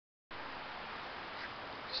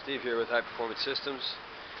Steve here with High Performance Systems,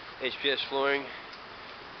 HPS flooring,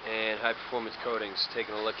 and high performance coatings.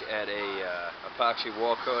 Taking a look at a epoxy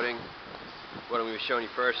wall coating. What I'm going to be showing you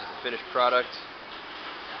first is the finished product.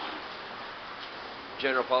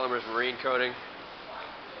 General Polymers marine coating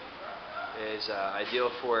is ideal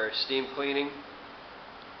for steam cleaning,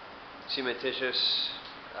 cementitious,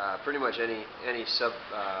 pretty much any sub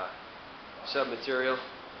material.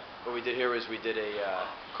 What we did here was we did a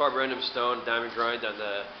carborundum stone diamond grind on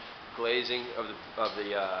the glazing of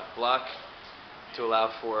the block to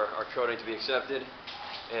allow for our coating to be accepted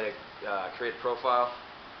and create a profile.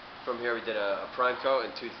 From here we did a prime coat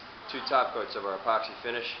and two top coats of our epoxy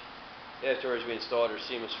finish. Afterwards we installed our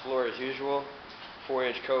seamless floor as usual,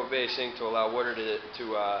 4-inch cove basing to allow water to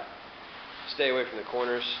stay away from the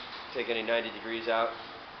corners, take any 90 degrees out.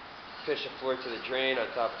 Pitch the floor to the drain on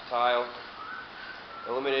top of tile.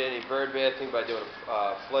 Eliminate any bird bathing by doing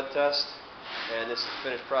a flood test, and this is the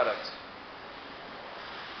finished product.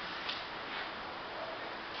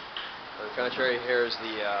 On the contrary, here is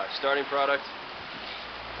the starting product.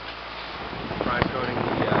 Prime coating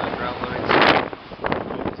the grout lines.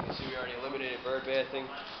 As you can see, we already eliminated bird bathing.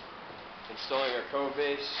 Installing our cove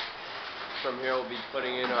base. From here, we'll be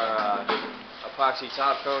putting in our epoxy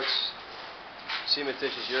top coats,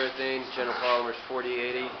 cementitious urethane, General Polymers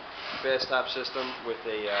 4080. Fast top system with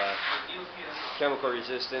a chemical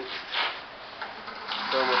resistant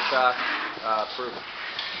thermal shock proof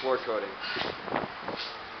floor coating.